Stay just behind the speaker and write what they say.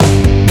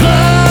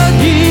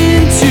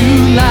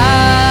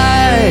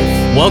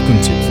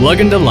Welcome to Plug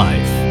into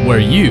Life, where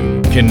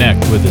you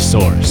connect with the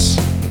source.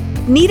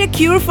 Need a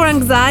cure for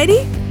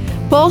anxiety?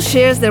 Paul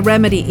shares the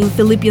remedy in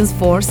Philippians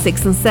 4,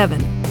 6, and 7.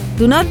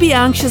 Do not be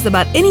anxious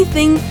about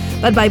anything,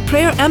 but by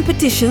prayer and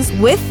petitions,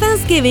 with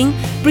thanksgiving,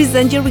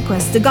 present your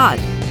requests to God.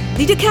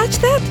 Did you catch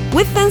that?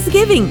 With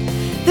thanksgiving.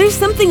 There's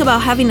something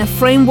about having a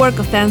framework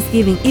of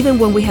thanksgiving, even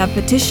when we have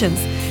petitions,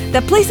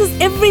 that places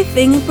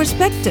everything in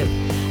perspective.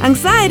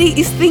 Anxiety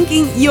is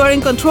thinking you are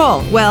in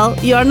control. Well,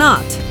 you are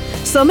not.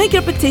 So make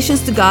your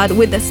petitions to God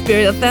with the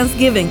spirit of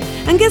thanksgiving.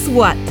 And guess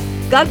what?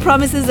 God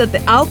promises that the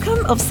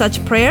outcome of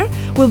such prayer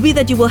will be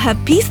that you will have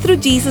peace through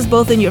Jesus,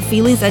 both in your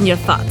feelings and your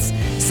thoughts.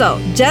 So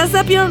jazz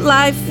up your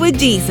life with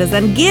Jesus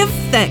and give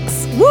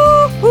thanks.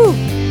 Woo-hoo!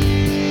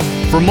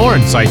 For more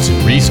insights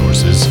and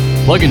resources,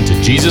 plug into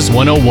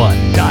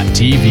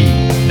Jesus101.tv.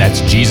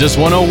 That's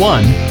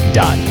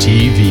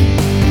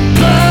Jesus101.tv.